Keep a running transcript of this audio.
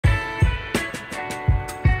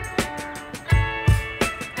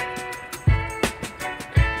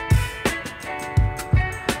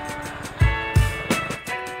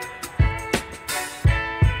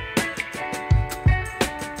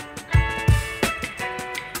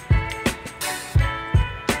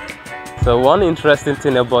So one interesting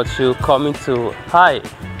thing about you coming to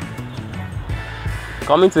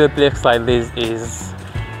a place like this is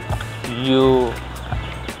you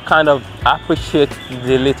kind of appreciate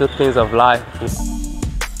the little things of life.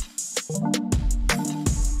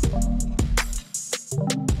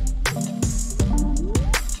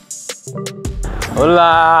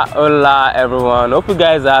 Hola everyone, hope you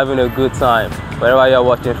guys are having a good time wherever you're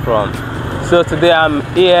watching from. So today I'm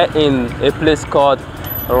here in a place called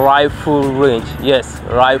Rifle Range. Yes,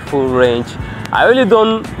 Rifle Range. I really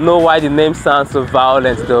don't know why the name sounds so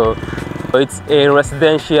violent though. It's a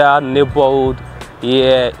residential neighborhood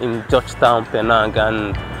here in Georgetown, Penang,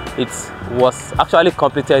 and it was actually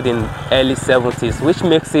completed in early 70s, which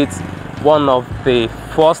makes it one of the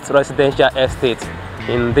first residential estates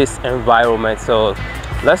in this environment. So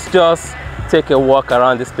let's just take a walk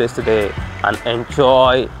around this place today and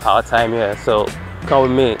enjoy our time here. So come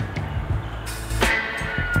with me.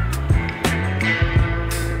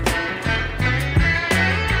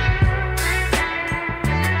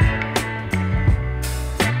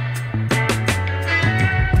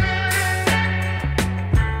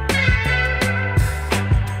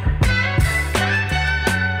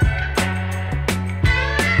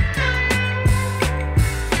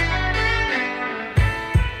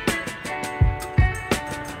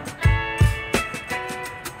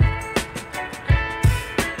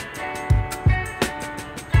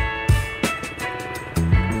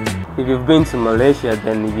 If you've been to Malaysia,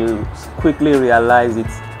 then you quickly realize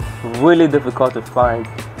it's really difficult to find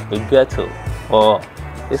a ghetto or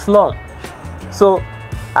a slum. So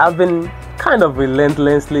I've been kind of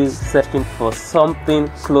relentlessly searching for something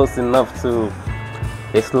close enough to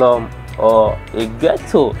a slum or a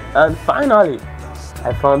ghetto, and finally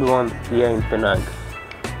I found one here in Penang.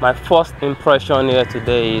 My first impression here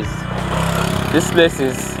today is this place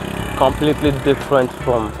is completely different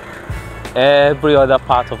from every other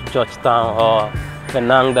part of Georgetown or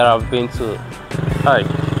Penang that I've been to, right?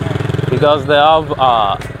 Because they have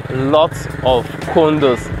lots of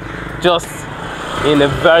condos just in a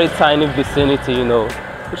very tiny vicinity, you know.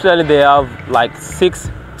 Usually they have like 6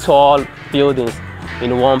 tall buildings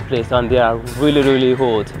in one place, and they are really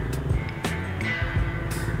old.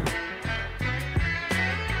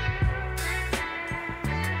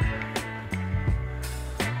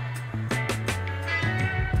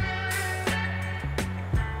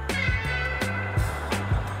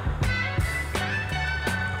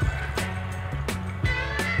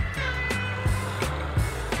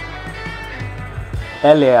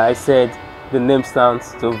 Earlier I said the name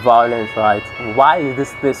sounds too violent, right? Why is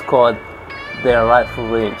this place called the Rifle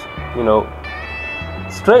Range? You know,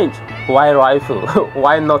 strange. Why rifle?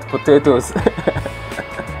 Why not potatoes?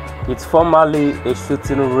 It's formerly a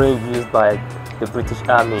shooting range used by the British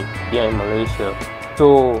Army here in Malaysia.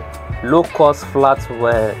 So low-cost flats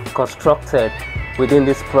were constructed within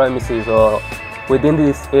these premises or within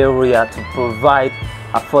this area to provide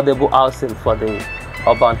affordable housing for the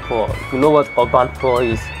urban poor. If you know what urban poor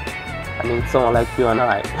is, I mean someone like you and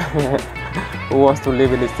I who wants to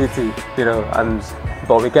live in the city, you know,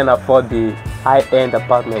 but we can afford the high-end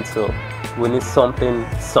apartment, so we need something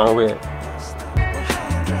somewhere.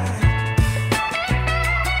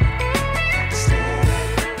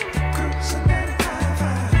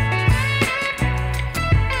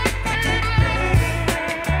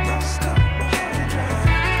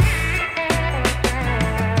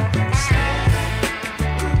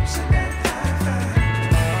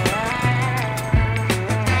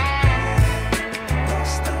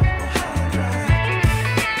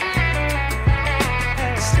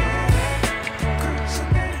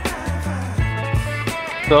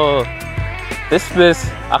 So this place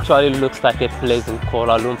actually looks like a place in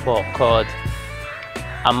Kuala Lumpur called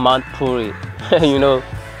Amanpuri. You know,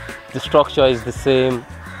 the structure is the same,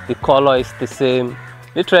 the color is the same,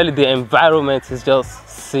 literally the environment is just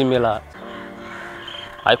similar.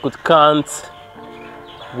 I could count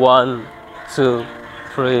 1, 2,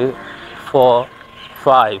 3, 4,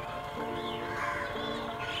 5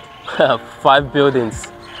 5 buildings.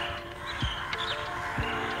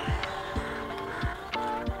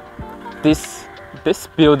 These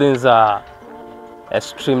buildings are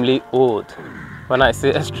extremely old. When I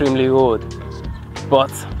say extremely old,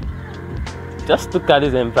 but just look at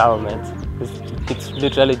this environment. It's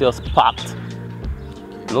literally just packed,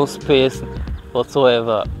 no space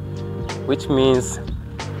whatsoever, which means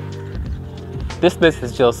this place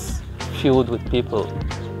is just filled with people.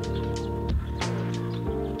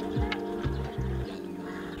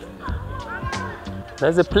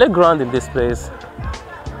 There's a playground in this place.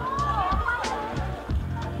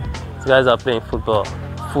 These guys are playing football,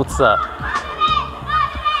 futsal.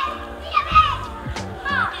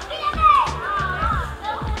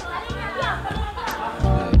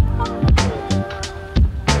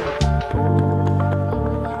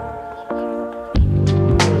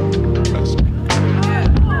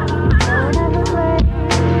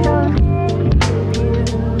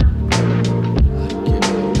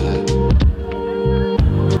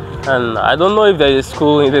 And I don't know if there is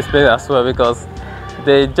school in this place as well, because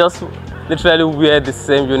they just literally wear the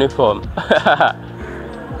same uniform.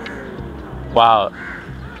 Wow,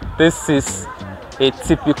 this is a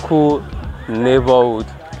typical neighborhood.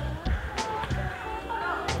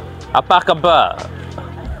 Apakaba,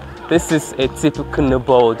 this is a typical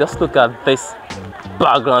neighborhood. Just look at this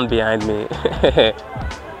background behind me.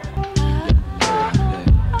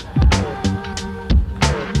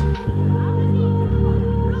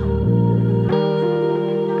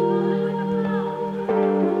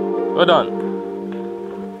 Hold on.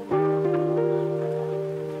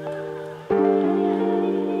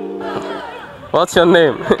 What's your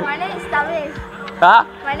name? My name is Tamish. Huh?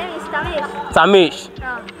 My name is Tamish. Tamish.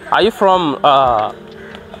 No. Are you from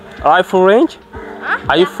Rifle Range? Huh?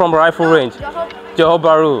 Are you from Rifle Range? Johor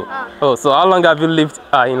Bahru. Oh, so how long have you lived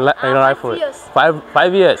in Rifle Range? 5 years.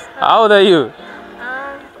 5 years. How old are you?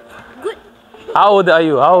 Good. How old are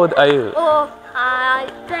you? How old are you? Oh,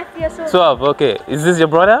 12 years old. 12. Okay. Is this your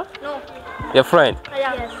brother? No. Your friend?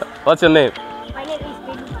 Yes. What's your name? My name is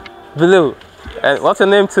Bilu. Bilu. And what's your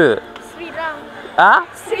name too? Sriram. Huh?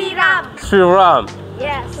 Sriram. Sriram.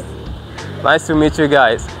 Yes. Nice to meet you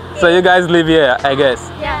guys. So you guys live here, I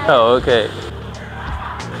guess? Yeah. Oh, okay.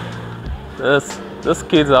 Those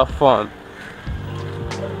kids are fun.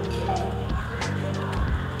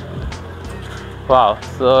 Wow.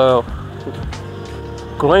 So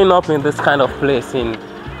growing up in this kind of place in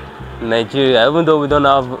Nigeria, even though we don't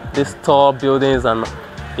have these tall buildings and,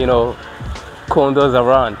 you know, condos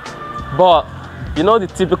around, but you know, the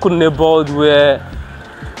typical neighborhood where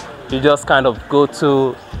you just kind of go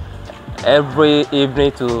to every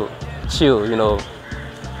evening to chill, you know,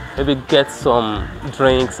 maybe get some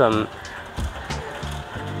drinks, and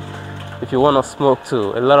if you want to smoke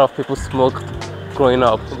too. A lot of people smoked growing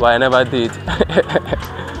up, but I never did.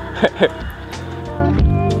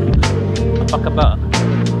 Talk about.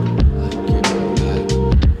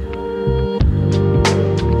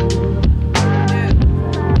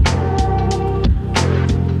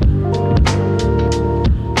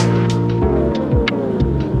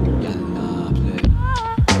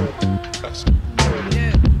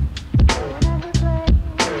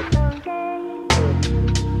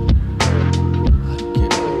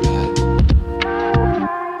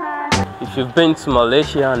 If you've been to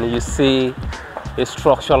Malaysia and you see a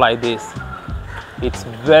structure like this, it's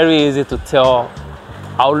very easy to tell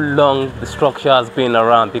how long the structure has been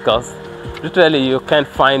around, because literally you can't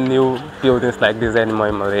find new buildings like this anymore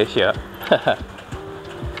in Malaysia.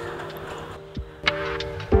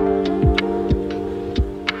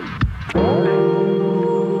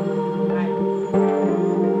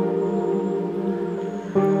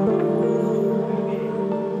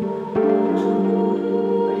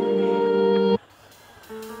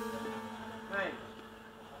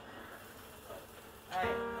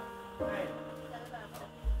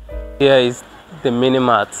 Here is the mini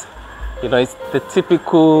mart. You know, it's the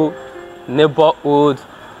typical neighborhood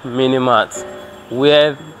mini mart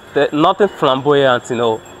where nothing flamboyant, you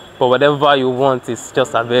know, but whatever you want is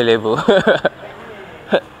just available.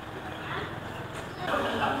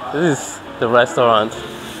 This is the restaurant.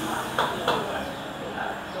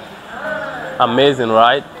 Amazing,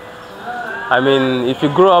 right? I mean, if you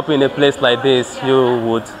grow up in a place like this, you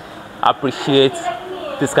would appreciate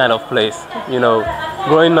this kind of place. You know,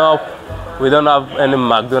 growing up, we don't have any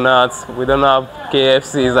McDonald's, we don't have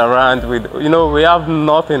KFCs around. You know, we have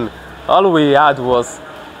nothing. All we had was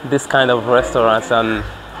this kind of restaurants, and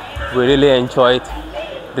we really enjoyed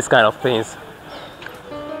this kind of things.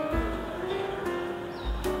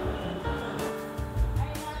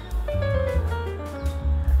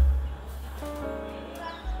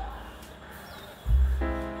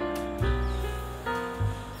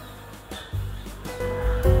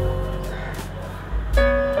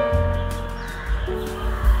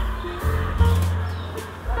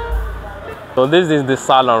 So this is the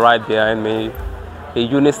salon right behind me, a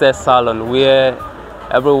unisex salon where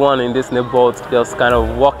everyone in this neighborhood just kind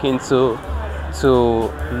of walk into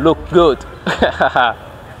to look good.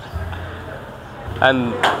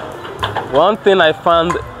 And one thing I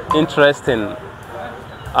found interesting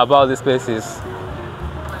about this place is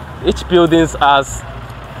each building has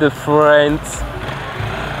different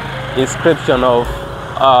inscription of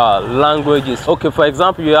languages. Okay, for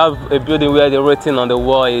example, you have a building where the writing on the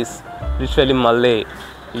wall is literally Malay.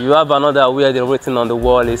 You have another where the writing on the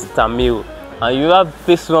wall is Tamil, and you have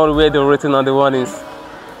this one where the writing on the wall is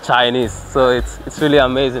Chinese. So it's really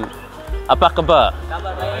amazing. Apa kabar?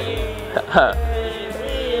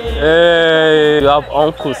 Hey, you have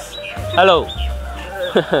uncles. Hello.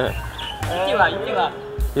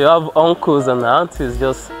 You have uncles and aunties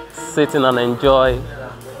just just sitting and enjoy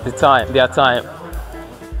their time.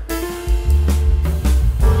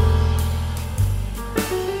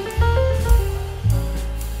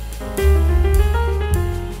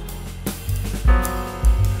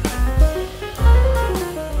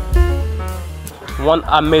 One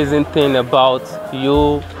amazing thing about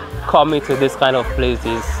you coming to this kind of place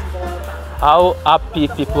is how happy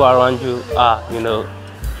people around you are. You know,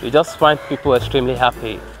 you just find people extremely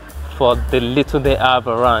happy for the little they have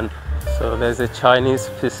around. So there's a Chinese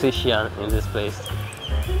physician in this place.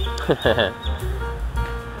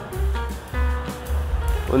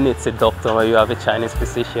 Who needs a doctor when you have a Chinese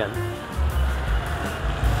physician?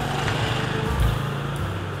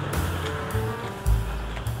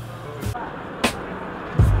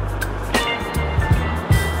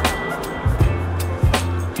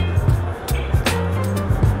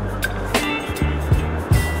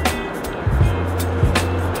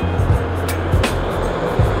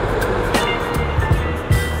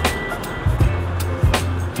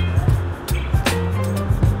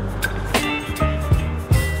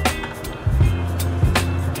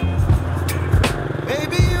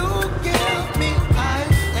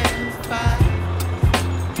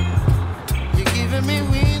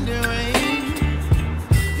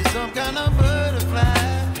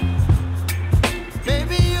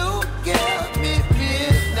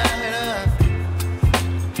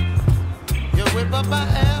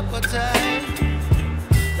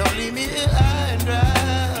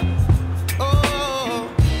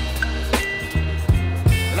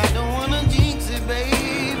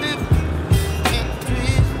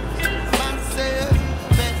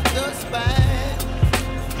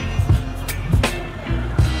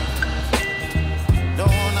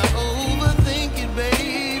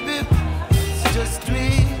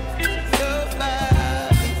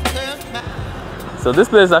 So this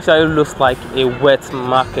place actually looks like a wet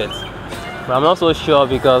market, but I'm not so sure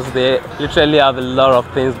because they literally have a lot of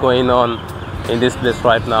things going on in this place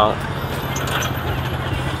right now.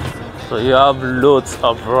 So you have loads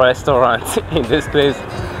of restaurants in this place.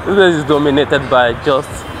 This place is dominated by just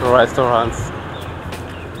restaurants.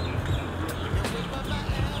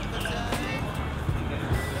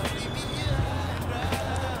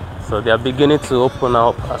 So they are beginning to open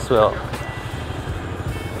up as well.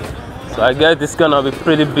 So I guess it's gonna be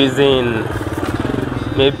pretty busy in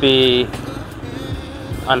maybe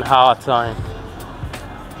an hour time.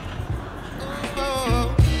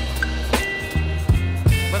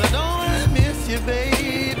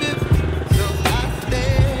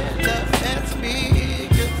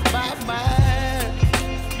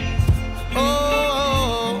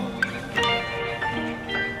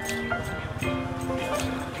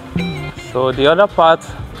 So the other part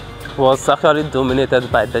was actually dominated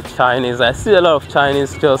by the Chinese. I see a lot of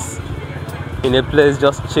Chinese just in a place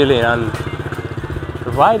just chilling, and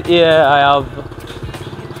right here I have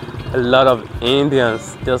a lot of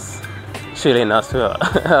Indians just chilling as well.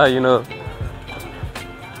 You know,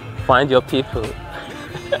 find your people.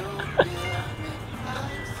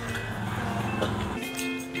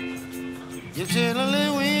 You're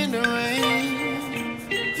chilling in the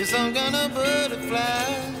rain. You're some kind of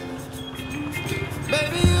butterfly.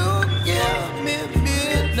 Baby, you give me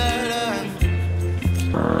midnight.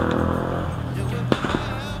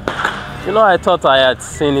 You know, I thought I had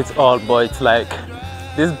seen it all, but it's like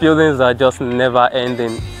these buildings are just never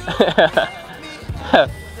ending.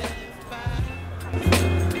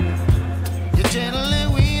 You're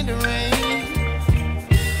chilling in the rain.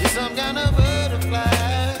 You're some kind of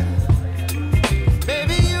butterfly.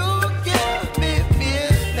 Baby, you give me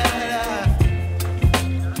midnight.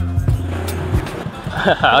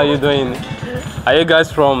 How are you doing? Are you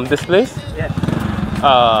guys from this place? Yes.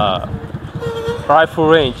 Rifle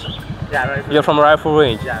Range. Yeah, right. You're from Rifle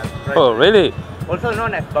Range? Yeah, right. Oh, really? Also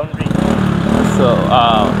known as Boundary. So,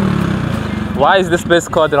 why is this place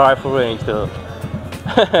called the Rifle Range though?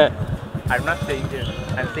 I'm not staying here.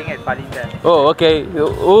 I'm staying at Palinda. Oh, okay.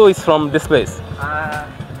 Who is from this place?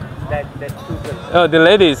 That two girls. Oh, the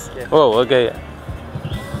ladies? Yes. Oh, okay.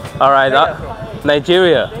 Alright, Where are you from?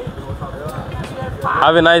 Nigeria.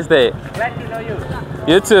 Have a nice day. Glad to know you.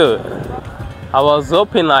 You too. I was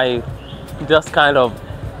hoping I just kind of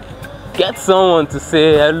get someone to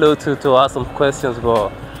say hello to ask some questions,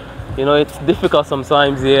 but you know, it's difficult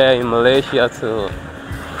sometimes here in Malaysia to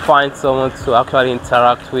find someone to actually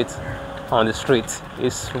interact with on the street.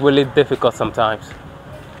 It's really difficult sometimes.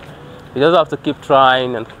 You just have to keep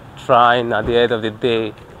trying and trying. At the end of the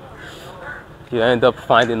day, you end up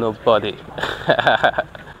finding nobody.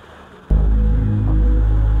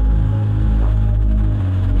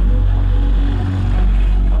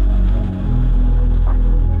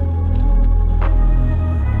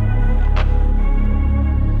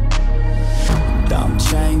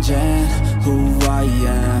 changing who I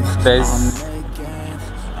am.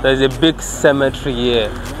 There's a big cemetery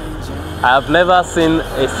here. I've never seen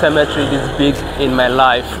a cemetery this big in my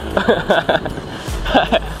life.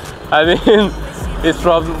 I mean, it's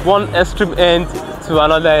from one extreme end to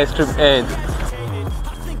another extreme end.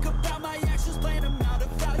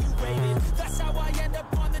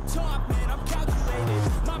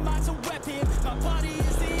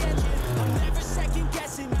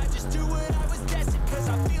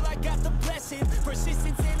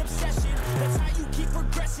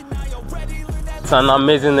 It's an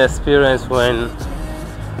amazing experience when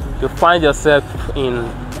you find yourself in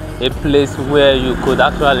a place where you could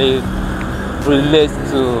actually relate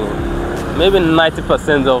to maybe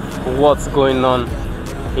 90% of what's going on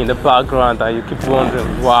in the background, and you keep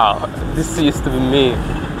wondering, wow, this used to be me.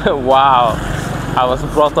 Wow, I was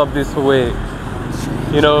brought up this way.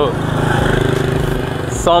 You know,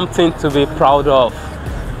 something to be proud of.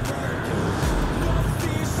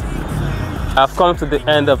 I've come to the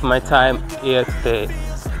end of my time here today.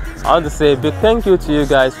 I want to say a big thank you to you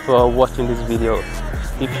guys for watching this video.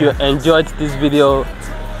 If you enjoyed this video,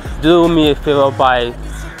 do me a favor by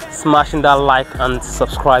smashing that like and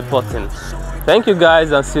subscribe button. Thank you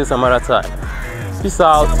guys, and see you some other time. Peace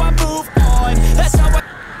out.